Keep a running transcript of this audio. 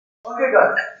Okay,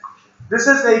 guys. This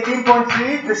is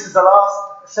 18.3. This is the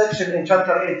last section in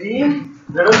chapter 18.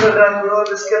 Remember that we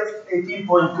already skipped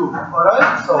 18.2.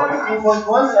 Alright? So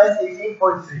 18.1 and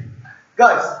 18.3.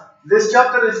 Guys, this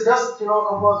chapter is just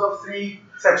composed of 3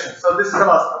 sections. So this is the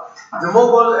last one. The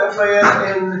Mughal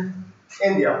Empire in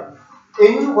India.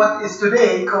 In what is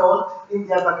today called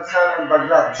India, Pakistan, and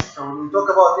Bangladesh. So when we talk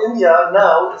about India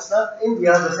now, it's not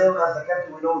India the same as the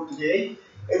country we know today.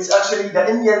 It's actually the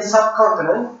Indian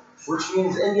subcontinent, which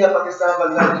means India, Pakistan,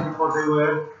 Bangladesh before they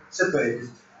were separated.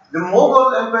 The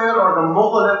Mughal Empire, or the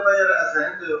Mughal Empire as the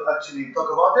Hindu actually talk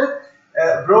about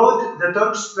it, brought the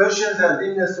Turks, Persians, and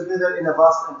Indians together in a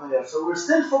vast empire. So we're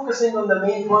still focusing on the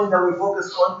main point that we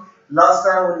focused on last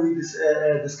time when we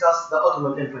discussed the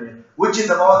Ottoman Empire, which is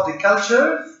about the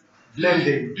culture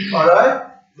blending. Alright?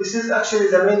 This is actually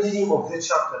the main theme of this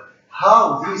chapter.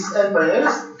 How these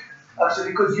empires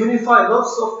actually could unify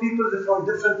lots of people from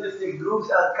different ethnic groups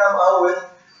and come out with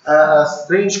a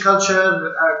strange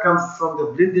culture, comes from the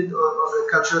blended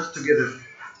cultures together.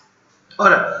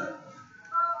 Alright.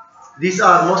 These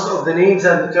are most of the names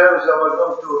and the terms that we're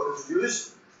going to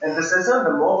introduce in the session.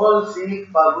 The Mughal,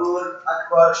 Sikh, Babur,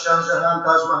 Akbar, Shah Jahan,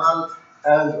 Taj Mahal,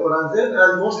 and Aurangzeb,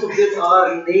 and most of them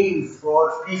are names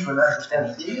for people, as you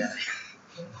can see.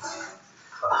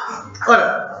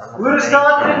 Alright, we're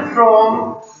starting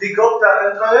from the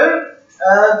Gupta Empire,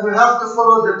 and we have to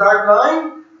follow the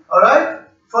timeline. Alright,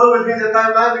 follow with me the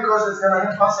timeline because it's going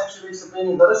to help us actually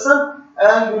explaining the lesson.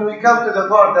 And when we come to the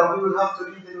part that we will have to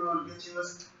read, then we will get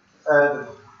used.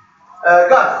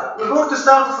 Guys, we're going to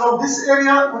start from this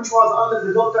area, which was under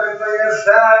the Gupta Empire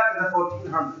back in the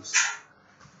 1400s.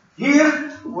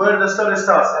 Here, where the story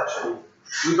starts actually.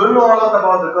 We don't know a lot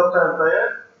about the Gupta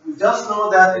Empire. We just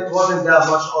know that it wasn't that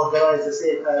much organized the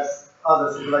same as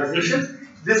other civilizations.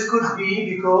 This could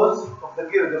be because of the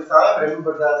period of time.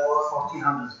 Remember that was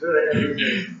 1400s, very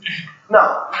early.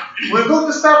 Now, we're going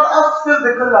to start after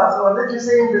the collapse, or let me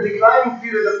say in the declining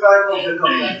period of time of the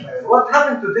Gupta Empire. What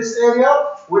happened to this area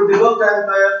when the Gupta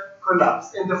Empire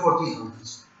collapsed in the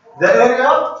 1400s? The area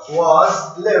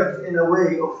was lived in a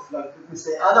way of, like, let me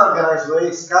say, unorganized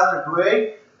way, scattered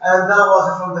way. And that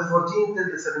was from the 14th till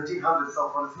the 1700s. So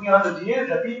for 300 years,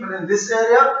 the people in this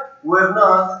area were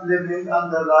not living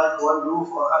under like one roof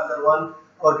or under one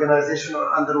organization or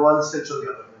under one central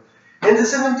government. In the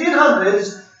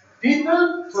 1700s,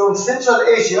 people from Central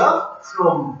Asia,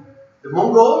 from the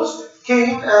Mongols,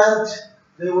 came and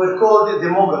they were called the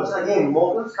Mongols. Again,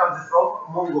 Mongols comes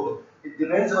from Mongol. It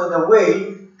depends on the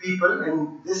way people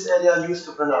in this area used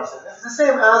to pronounce it. It's the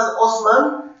same as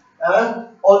Osman and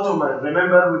Ottoman.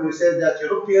 Remember when we said that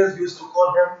Europeans used to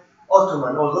call him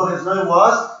Ottoman, although his name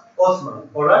was Osman.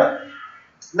 Alright?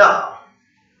 Now,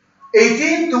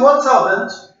 18 to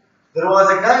 1000, there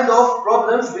was a kind of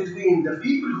problems between the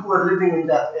people who were living in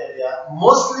that area.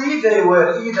 Mostly they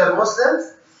were either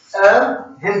Muslims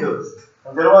and Hindus.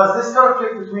 And there was this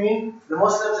conflict between the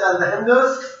Muslims and the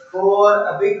Hindus for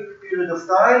a big period of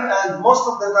time, and most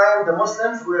of the time the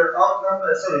Muslims were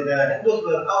outnumbered, the Hindus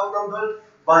were outnumbered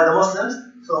by the Muslims,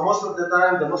 so most of the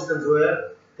time the Muslims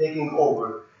were taking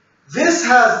over. These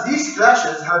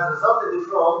clashes has resulted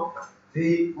from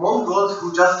the Mongols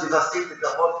who just devastated the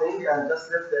whole thing and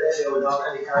just left the area without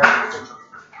any kind of control.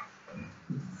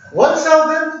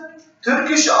 1000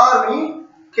 Turkish army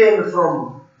came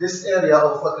from this area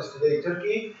of what is today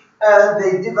Turkey, and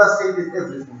they devastated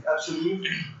everything. Actually,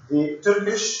 the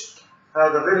Turkish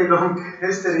had a very long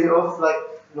history of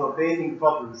creating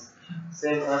problems.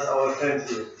 Same as our friends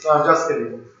here. No, I'm just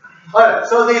kidding. Alright,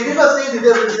 so they devastated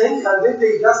everything and then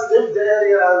they just left the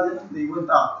area and then they went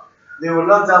out. They were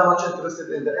not that much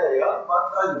interested in the area,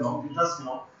 but I don't know, they just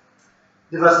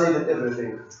devastated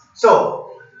everything.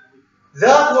 So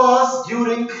that was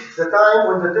during the time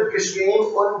when the Turkish came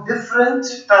on different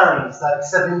times, like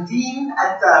 17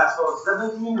 attacks or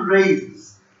 17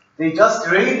 raids. They just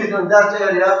raided on that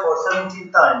area for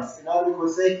 17 times. In Arabic we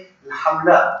say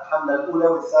الحملة الأولى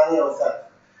والثانية والثالثة.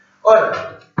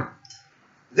 Alright.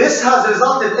 This has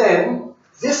resulted in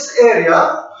this area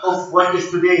of what is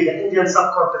today the Indian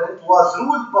subcontinent was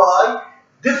ruled by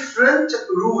different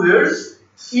rulers.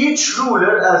 Each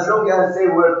ruler, as long as they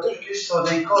were Turkish, so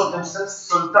they called themselves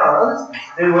sultans,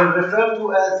 they were referred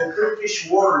to as the Turkish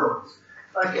warlords.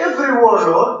 Like every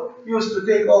warlord used to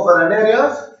take over an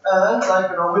area and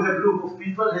with a group of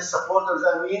people, his supporters,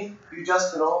 you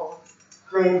just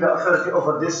claim the authority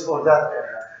over this or that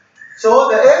area. So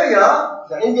the area,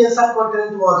 the Indian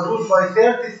subcontinent, was ruled by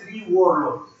 33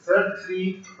 warlords,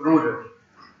 33 rulers.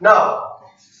 Now,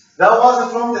 that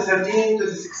was from the 13 to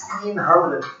the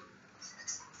 1600.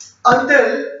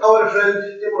 Until our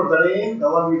friend Timur Darim, the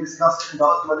one we discussed in the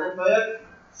Ottoman Empire,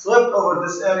 swept over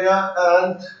this area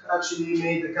and actually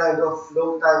made a kind of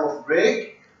long time of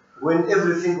break when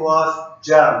everything was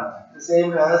jammed. The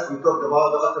same as we talked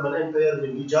about the Ottoman Empire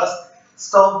when he just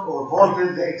stopped or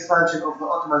halted the expansion of the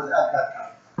Ottomans at that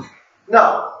time.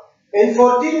 Now, in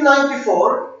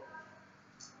 1494,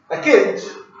 a kid,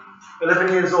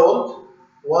 11 years old,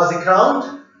 was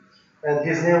crowned, and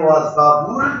his name was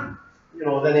Babur. You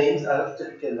know, the names are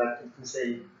typical, like you can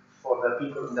say, for the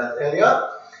people in that area.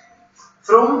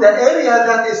 From the area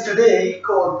that is today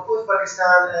called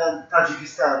Uzbekistan and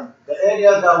Tajikistan, the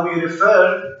area that we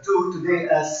refer to today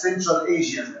as Central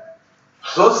Asia.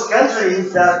 Those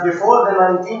countries that before the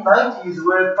 1990s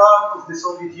were part of the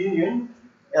Soviet Union,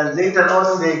 and later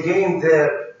on they gained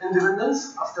their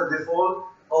independence after the fall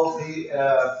of the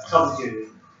Soviet Union.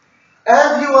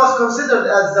 And he was considered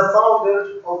as the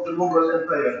founder of the Mughal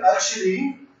Empire.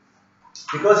 Actually,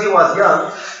 because he was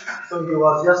young, so he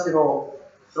was just,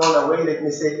 thrown away, let me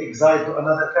say, exiled to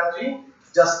another country,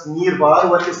 just nearby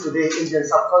what is today Indian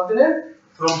subcontinent,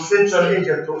 from Central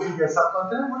Asia to Indian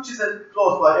subcontinent, which is a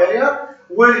close by area,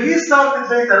 where he started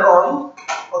later on,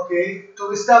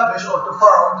 to establish or to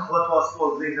found what was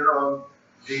called later on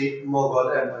the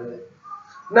Mughal Empire.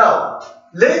 Now,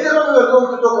 later on we are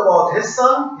going to talk about his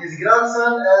son, his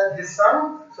grandson, and his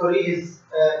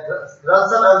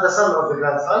grandson and the son of the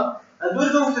grandson. And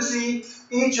we're going to see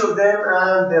each of them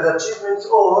and their achievements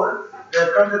or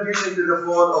their contribution to the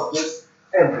fall of this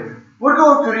empire. We're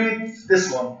going to read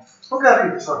this one. Who can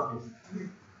read this one, please?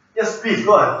 Yes, please,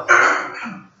 go ahead.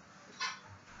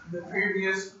 The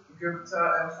previous Gupta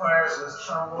Empire was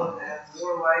troubled and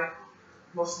warlike.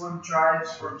 Muslim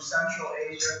tribes from Central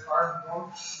Asia carved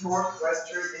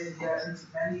northwestern India into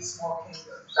many small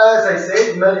kingdoms. As I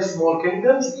said, many small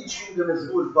kingdoms. Each kingdom is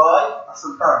ruled by a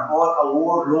sultan or a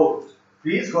warlord.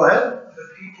 Please go ahead. The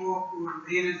people who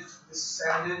invaded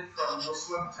descended from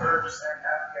Muslim Turks and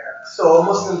Afghans. So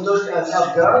Muslim Turks and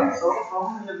Afghans, so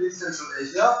from Central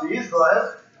Asia. Please go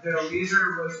ahead. Their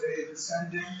leader was a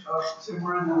descendant of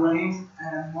Timur the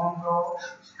and Mongol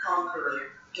conqueror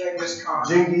Genghis Khan.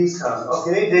 Genghis Khan.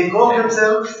 Okay, they call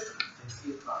themselves.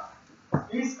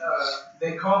 Please.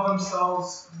 They call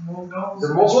themselves Mongols.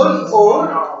 The Mongols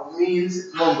or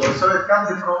means Mongol. So it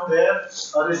comes from their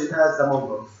origin as the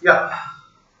Mongols. Yeah.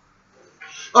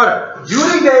 Alright.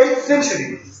 During the 8th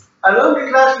century, a long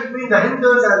clash between the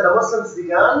Hindus and the Muslims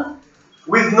began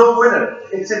with no winner.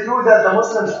 It's true that the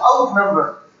Muslims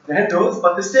outnumber the Hindus,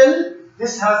 but still,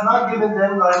 this has not given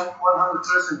them like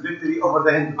 100% victory over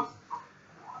the Hindus.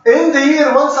 In the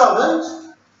year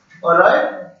 1000,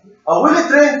 alright, a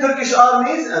well-trained Turkish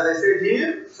armies, as I said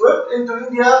here, swept into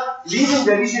India, leaving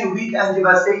the region weak and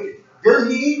devastated.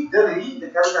 Delhi, the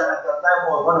capital at that time,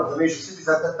 or one of the major cities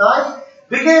at that time,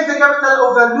 became the capital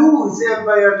of the loose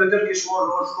empire to Turkish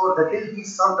warlords called the Delhi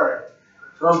Sultanate,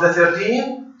 from the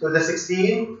 13th to the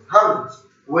 1600s,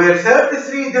 where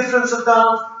 33 different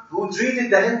sultans who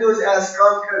treated the Hindus as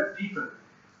conquered people.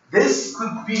 This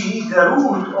could be the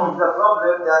root of the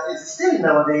problem that is still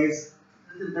nowadays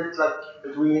a little bit like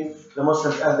between the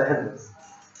Muslims and the Hindus.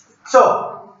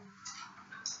 So,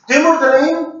 Timur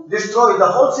the destroyed the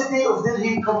whole city of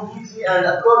Delhi completely, and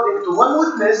according to one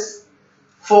witness,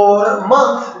 for a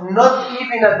month, not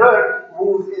even a bird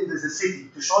moved into the city,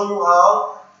 to show you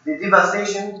how the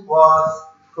devastation was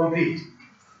complete.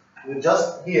 We're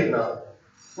just here now.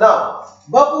 Now,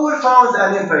 Babur founded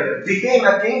an empire, became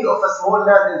a king of a small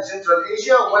land in Central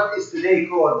Asia, what is today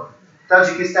called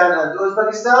Tajikistan and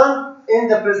Uzbekistan, in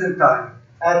the present time.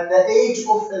 At the age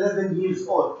of 11 years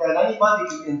old, can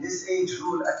anybody in this age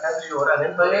rule a country or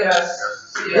an empire?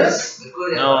 Yes?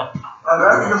 No.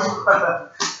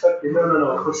 Okay,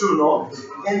 no, for sure no.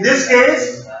 In this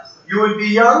case, you will be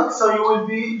young, so you will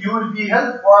be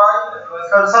helped by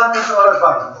consultants or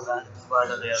advisors.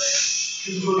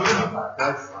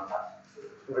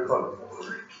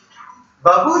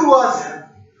 Babur was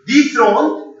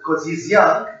dethroned because he's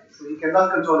young, so he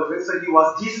cannot control it. So he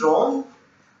was dethroned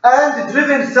and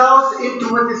driven south into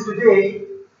what is today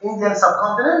Indian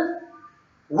subcontinent,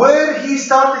 where he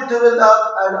started to build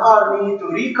up an army to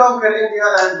reconquer India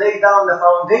and lay down the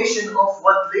foundation of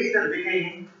what later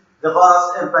became the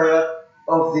vast empire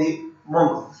of the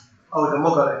Mongols, or the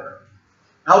Mughal Empire.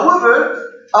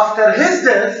 However, after his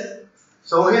death,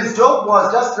 so his job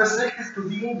was just restricted to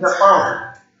being the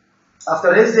founder.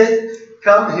 After his death,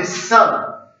 came his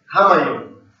son,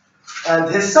 Humayun. And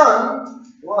his son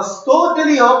was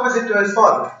totally opposite to his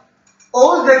father.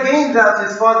 All the gain that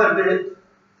his father did,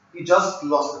 he just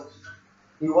lost it.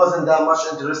 He wasn't that much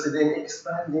interested in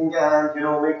expanding and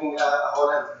making a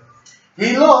whole empire.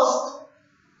 He lost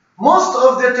most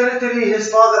of the territory his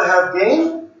father had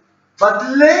gained, but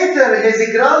later his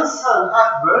grandson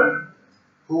Akbar,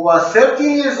 who was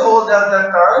 13 years old at that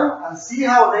time, and see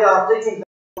how they are taking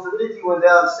responsibility when they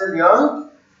are still young,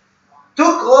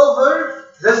 took over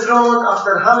the throne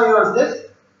after Humayun's death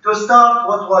to start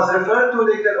what was referred to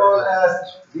later on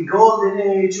as the golden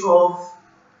age of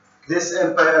this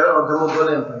empire, or the Mughal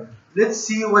Empire. Let's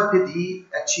see what did he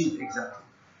achieve exactly.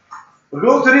 We're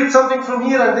going to read something from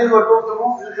here and then we're going to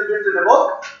move a little bit to the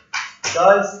book.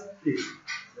 Guys, please.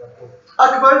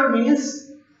 Akbar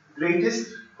means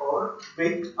greatest or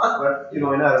big. Akbar, you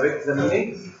know in Arabic the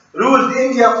meaning. Ruled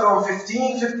India from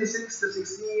 1556 to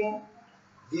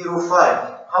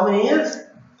 1605. How many years?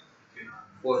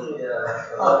 40.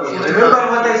 Okay. Remember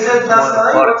what I said last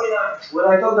time when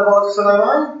I talked about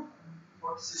Sulaiman?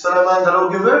 Sulaiman the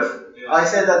lawgiver? I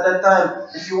said at that time,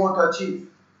 if you want to achieve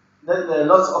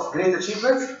lots of great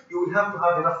achievements, you will have to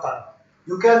have enough time.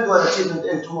 You can't do an achievement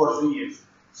in 2 or 3 years.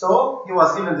 So he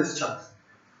was given this chance.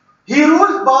 He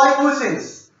ruled by two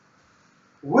things: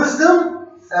 wisdom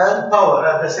and power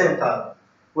at the same time.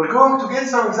 We're going to get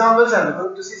some examples and we're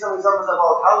going to see some examples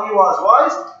about how he was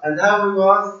wise and how he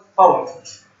was powerful.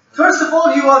 First of all,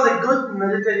 he was a good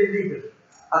military leader,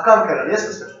 a conqueror. Yes,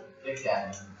 Mr.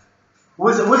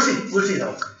 We'll see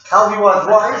now. How he was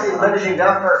wise in managing the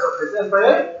affairs of his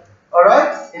empire,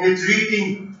 alright, in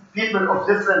treating people of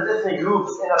different ethnic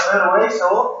groups in a fair way,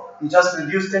 so he just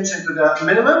reduced tension to the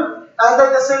minimum, and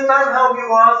at the same time how he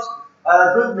was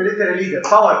a good military leader,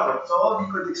 powerful, so he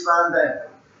could expand the empire.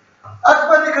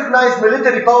 Akbar recognized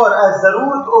military power as the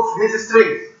root of his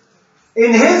strength.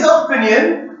 In his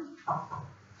opinion,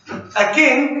 a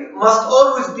king must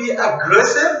always be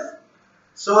aggressive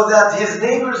so that his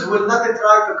neighbors will not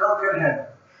try to conquer him.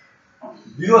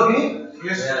 Do you agree?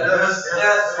 Yes.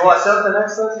 To a certain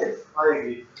extent, yes, I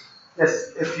agree.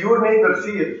 Yes, if your neighbor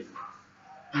fears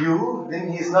you,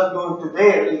 then he's not going to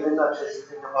dare even actually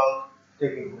think about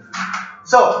taking you.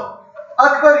 So,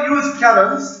 Akbar used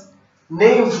cannons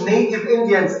named native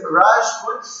Indians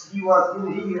Rajputs. He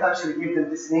actually gave them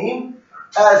this name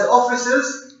as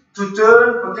officers to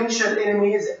turn potential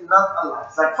enemies not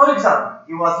allies. Like for example,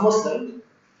 he was Muslim,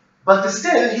 but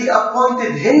still he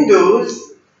appointed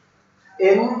Hindus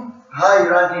in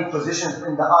high-ranking positions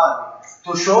in the army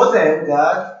to show them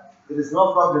that there is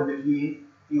no problem between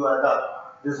you and I.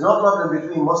 There is no problem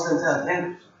between Muslims and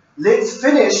Hindus. Let's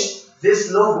finish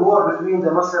this long war between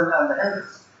the Muslims and the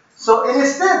Hindus. So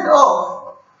instead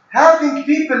of having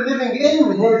people living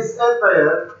in his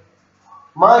empire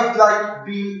might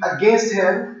be against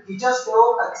him, he just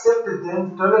accepted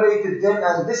them, tolerated them,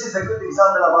 and this is a good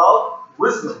example about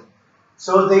wisdom.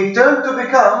 So they turned to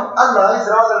become allies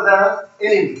rather than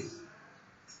enemies.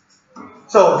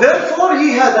 So therefore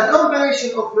he had a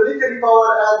combination of military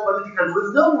power and political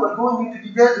wisdom. We're going into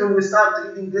details when we start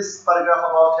reading this paragraph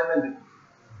about him in the book.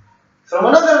 From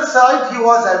another side, he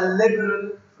was a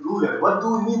liberal ruler. What do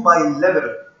we mean by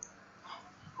liberal?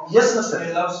 Yes, Mr.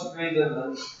 He loves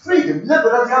freedom. Freedom.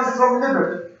 Liberal comes from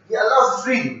liberty. He allows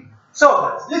freedom.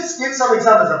 So let's get some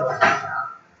examples about it.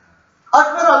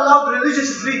 Akbar allowed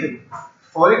religious freedom.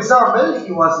 For example,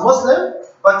 he was Muslim,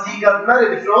 but he got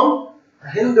married from a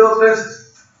Hindu princess.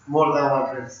 More than one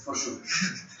princess, for sure.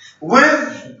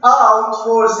 Without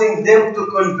forcing them to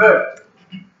convert.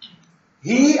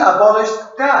 He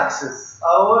abolished taxes,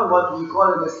 or what we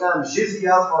call in Islam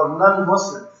jizya for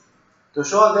non-Muslims, to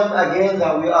show them again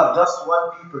that we are just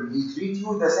one people. We treat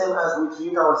you the same as we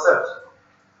treat ourselves.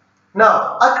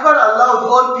 Now, Akbar allowed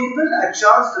all people a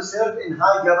chance to serve in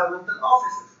high governmental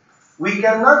offices. We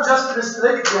cannot just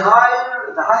restrict the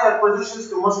higher positions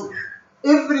to Muslims.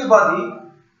 Everybody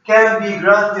can be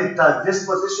granted this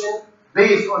position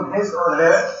based on his or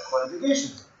her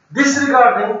qualifications,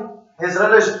 disregarding his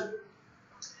religion.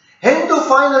 Hindu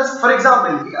finance, for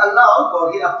example, he allowed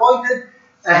or he appointed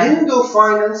a Hindu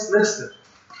finance minister.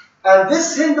 And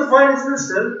this Hindu finance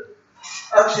minister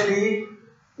actually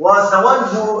was the one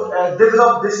who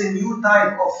developed this new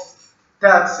type of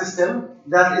tax system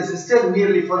that is still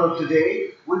nearly followed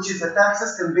today, which is a tax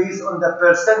system based on the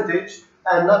percentage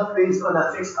and not based on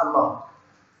a fixed amount.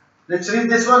 Let's read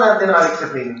this one and then I'll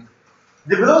explain it.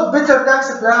 Developed better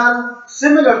tax plan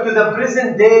similar to the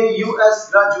present day US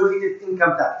graduated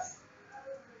income tax.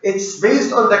 It's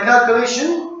based on the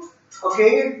calculation,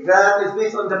 okay, that is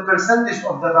based on the percentage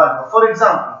of the value. For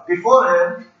example,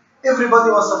 beforehand, everybody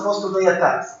was supposed to pay a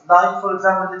tax. Like, for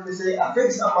example, let me say a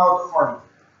fixed amount of money.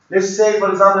 Let's say,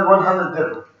 for example, 100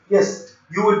 dirham. Yes,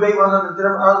 you will pay 100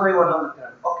 dirham, I'll pay 100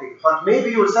 dirham. Okay, but maybe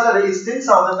your salary is 10,000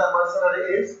 and my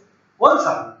salary is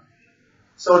 1,000.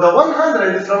 So the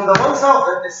 100 from the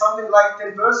 1,000 is something like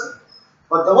 10%.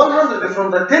 But the 100 from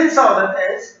the 10,000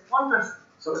 is 1%.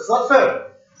 So it's not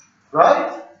fair.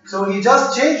 Right? So he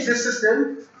just changed the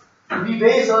system to be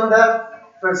based on the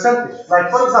percentage.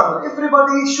 Like for example,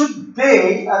 everybody should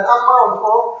pay an amount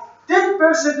of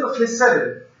 10% of his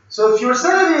salary. So if your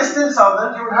salary is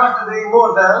 10,000, you will have to pay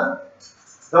more than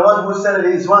the one whose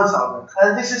salary is 1,000.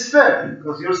 And this is fair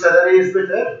because your salary is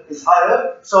better, is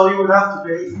higher, so you will have to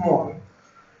pay more.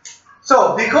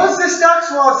 So because this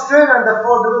tax was fair and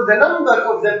affordable, the number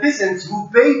of the peasants who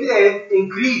paid it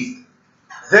increased.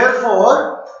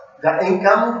 Therefore, the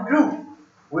income grew,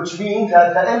 which means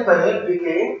that the empire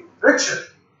became richer.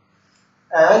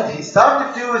 And he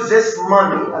started to use this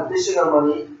money, additional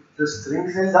money, to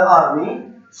strengthen the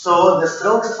army. So the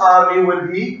strongest army will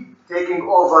be taking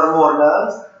over more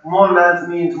lands. More lands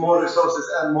means more resources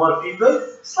and more people.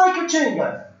 It's like a chain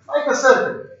gang, like a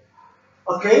circle.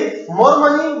 Okay? More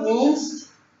money means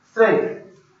strength.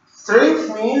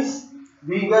 Strength means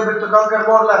being able to conquer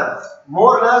more lands.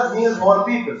 More lands means more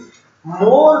people.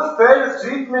 More fair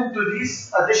treatment to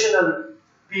these additional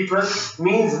people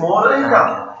means more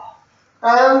income.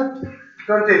 And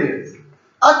continues.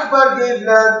 Akbar gave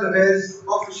land to his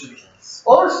officials.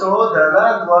 Also, the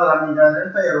land was, the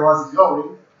empire was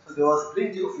growing, so there was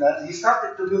plenty of land. He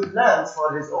started to build lands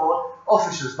for his own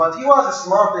officials, but he was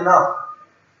smart enough.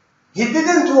 He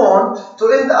didn't want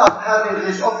to end up having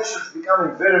his officials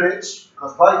becoming very rich,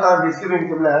 because by the time he's giving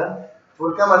them land, it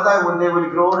will come a time when they will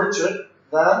grow richer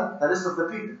than the rest of the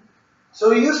people.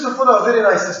 So he used to follow a very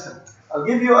nice system. I'll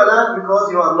give you a land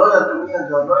because you are loyal to me and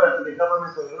you are loyal to the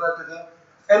government or loyal to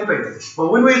the empire.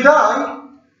 But when we die,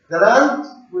 the land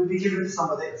will be given to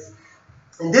somebody else.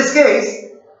 In this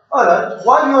case, alright,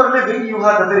 while you are living, you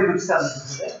have a very good standard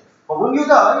of living. But when you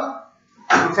die,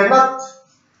 you cannot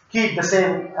keep the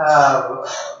same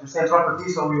property,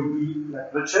 so you will be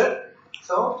richer.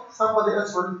 So somebody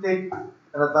else will take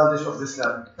an advantage of this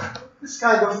land. This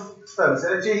kind of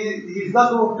service. He's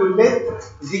not going to let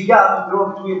the gap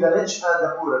grow between the rich and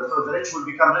the poor. So the rich will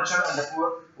become richer and the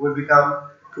poor will become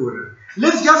poorer.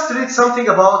 Let's just read something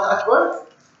about Akbar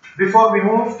before we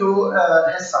move to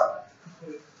his son.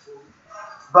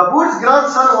 Babur's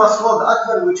grandson was called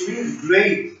Akbar, which means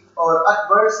great, or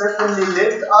Akbar certainly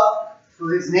lived up to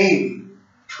his name,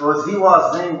 because he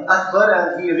was named Akbar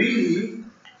and he really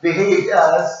behaved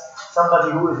as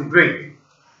somebody who is great.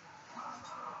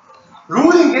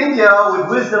 Ruling India with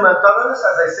wisdom and tolerance,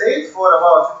 as I said, for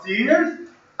about 50 years,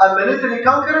 a military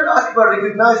conqueror, Akbar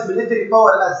recognized military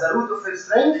power as the root of his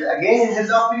strength. Again, in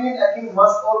his opinion, a king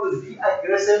must always be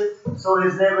aggressive so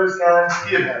his neighbors can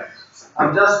fear him.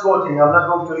 I'm just quoting, I'm not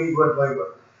going to read word by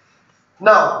word.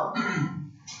 Now,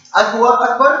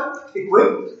 Akbar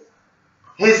equipped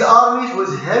his armies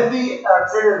with heavy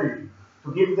artillery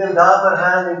to give them the upper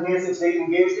hand in case if they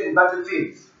engaged in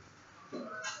battlefields.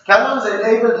 Cannons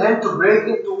enabled him to break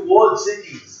into walled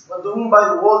cities. What do you mean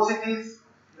by walled cities?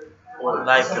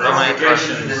 Like Roman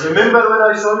Russians. Remember when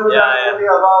I showed you that movie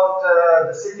about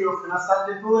the city of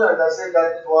Constantinople and I said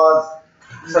that it was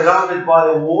surrounded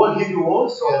by a wall, heavy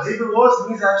walls? So heavy walls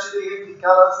means actually heavy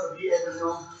cannons to be able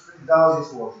to break down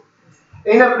this wall.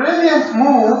 In a brilliant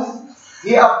move,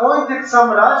 he appointed some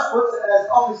Rajputs as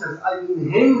officers, I mean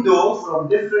Hindu from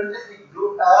different ethnic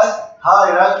groups as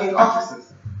high-ranking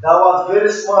officers. That was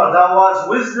very smart. That was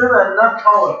wisdom and not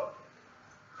power.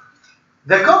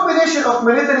 The combination of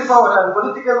military power and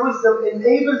political wisdom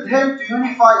enabled him to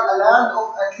unify a land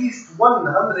of at least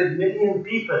 100 million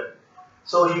people.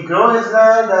 So he grew his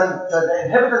land and the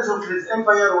inhabitants of his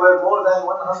empire were more than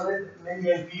 100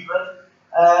 million people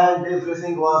and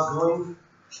everything was going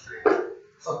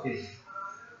okay.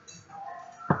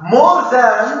 More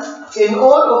than in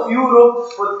all of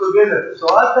Europe put together. So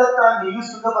at that time he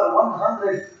used to cover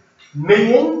 100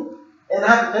 million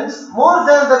inhabitants, more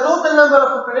than the total number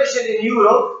of population in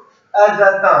Europe at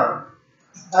that time.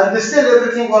 And still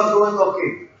everything was going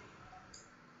okay.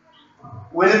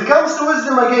 When it comes to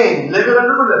wisdom again, liberal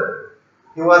ruler,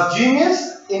 he was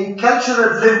genius in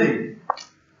cultural blending.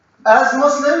 As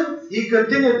Muslim, he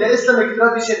continued the Islamic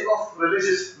tradition of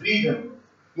religious freedom.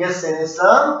 Yes, in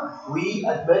Islam, we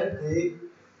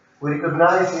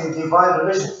recognize the divine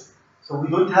religions. So we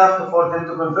don't have to force them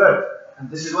to convert. And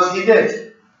this is what he did.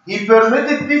 He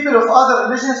permitted people of other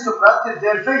religions to practice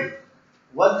their faith.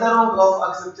 What's the wrong of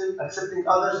accepting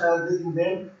others and letting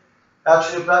them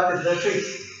actually practice their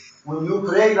faith? When you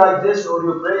pray like this or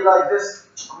you pray like this,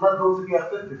 I'm not going to be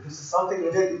affected. This is something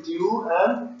related to you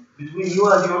and between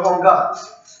you and your own God.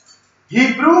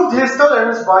 He proved his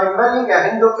tolerance by marrying a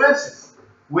Hindu princess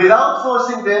without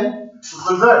forcing them to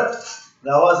convert.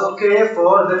 That was okay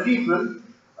for the people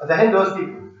the Hindus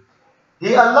people.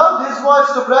 He allowed his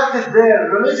wives to practice their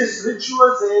religious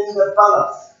rituals in the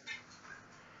palace.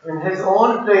 In his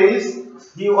own place,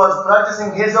 he was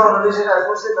practicing his own religion as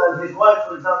Muslim, and his wife,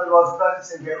 for example, was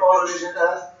practicing her own religion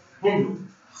as Hindu.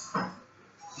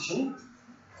 She?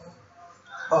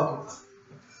 Okay.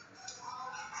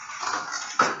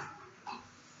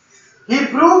 He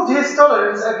proved his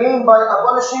tolerance again by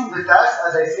abolishing the tax,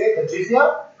 as I said, the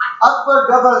jizya. Akbar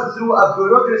governed through a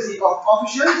bureaucracy of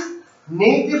officials,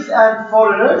 natives and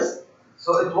foreigners.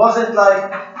 So it wasn't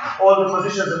like all the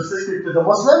positions restricted to the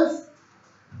Muslims.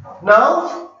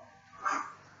 Now,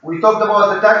 we talked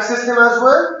about the tax system as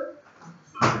well.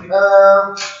 And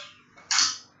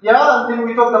then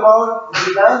we talked about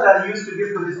the land that he used to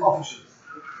give to his officials.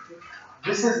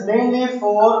 This is mainly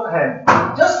for him.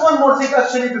 Just one more thing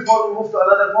actually before we move to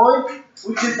another point,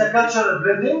 which is the cultural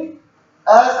blending.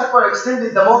 As Akbar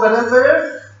extended the Mughal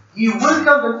Empire, he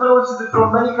welcomed influences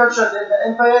from many cultures in the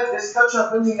empire. This cultural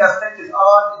blending affected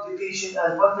art, education,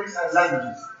 and politics and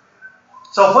languages.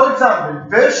 So, for example,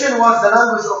 Persian was the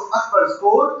language of Akbar's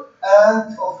court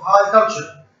and of high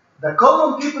culture. The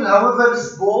common people, however,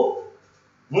 spoke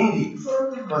Hindi,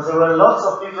 but there were lots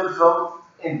of people from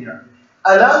India.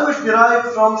 A language derived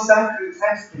from Sanskrit.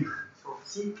 So,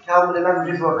 see how many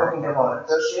languages we're talking about: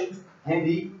 Persian,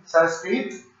 Hindi,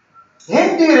 Sanskrit.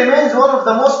 Hindi remains one of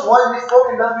the most widely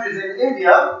spoken languages in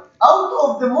India. Out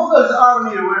of the Mughals'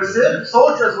 army were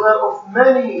soldiers were of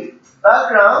many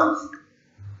backgrounds.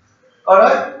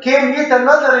 Alright, came yet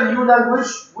another new language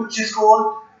which is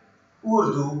called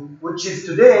Urdu, which is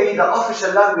today the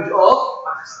official language of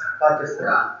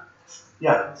Pakistan.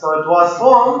 Yeah, so it was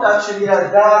formed actually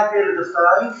at that period of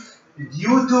time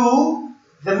due to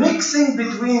the mixing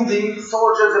between the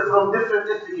soldiers from different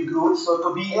ethnic groups. So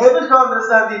to be able to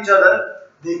understand each other,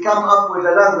 they come up with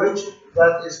a language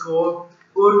that is called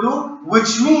Urdu,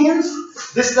 which means,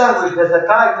 this language, that the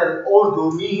title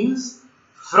Urdu means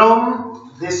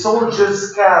from the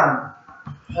soldiers' camp.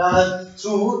 And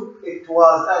two, it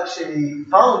was actually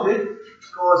founded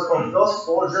because of those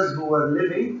soldiers who were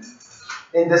living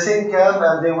in the same camp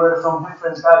and they were from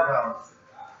different backgrounds,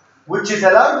 which is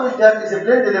a language that is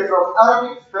blended from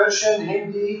Arabic, Persian,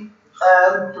 Hindi,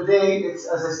 and today it's,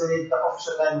 as I said, the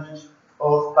official language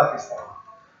of Pakistan.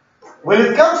 When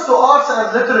it comes to arts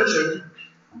and literature,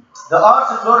 the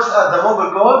arts flourished at the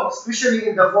Mughal court, especially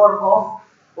in the form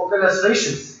of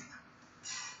illustrations.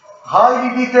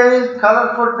 Highly detailed,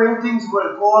 colorful paintings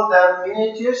were called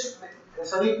miniatures.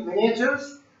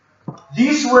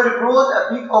 These were brought a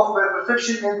peak of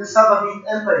perfection in the Safavid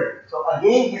Empire. So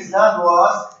again, his land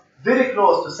was very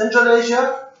close to Central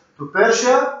Asia, to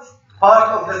Persia. Part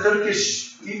of the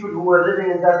Turkish people who were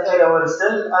living in that area were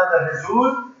still under his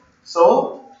rule.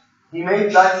 So he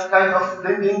made like kind of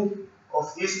blending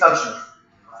of these cultures.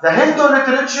 The Hindu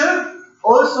literature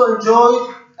also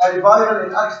enjoyed a revival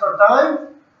in Akbar's time.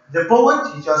 The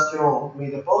poet, he just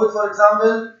made a poet, for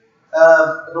example.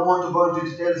 I don't want to go into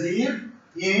details here.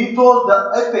 He retold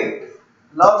the epic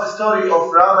love story of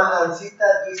Rama and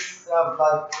Sita. These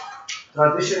like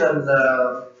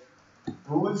traditional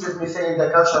roots, let me say, in the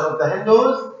culture of the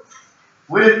Hindus.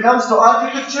 When it comes to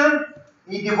architecture,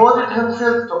 he devoted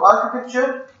himself to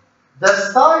architecture. The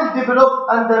style developed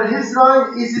under his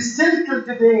reign is still till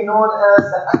today known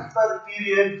as the Akbar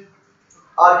period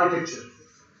architecture.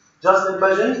 Just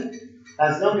imagine,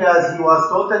 as long as he was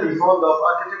totally fond of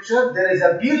architecture, there is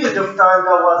a period of time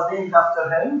that was named after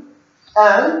him.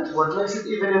 And what makes it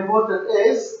even important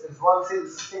is one thing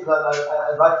that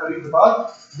I'd like to read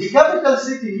about. The capital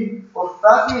city of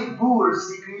Fatehpur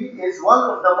Sikri is one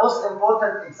of the most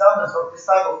important examples of this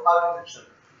type of architecture.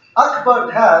 Akbar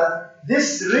had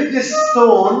this red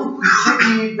stone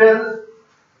city built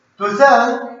to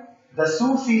thank the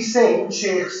Sufi saint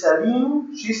Sheikh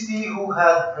Salim Chishti, who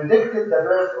had predicted the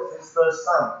birth of his first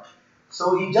son.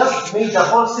 So he just made the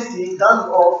whole city done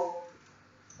of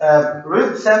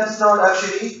red sandstone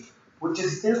actually, which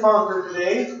is still found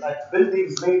today, like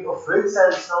buildings made of red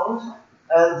sandstone.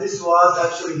 And this was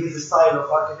actually his style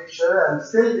of architecture, and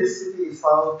still this city is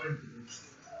found.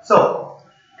 So,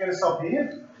 can I stop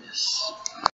here? Yes.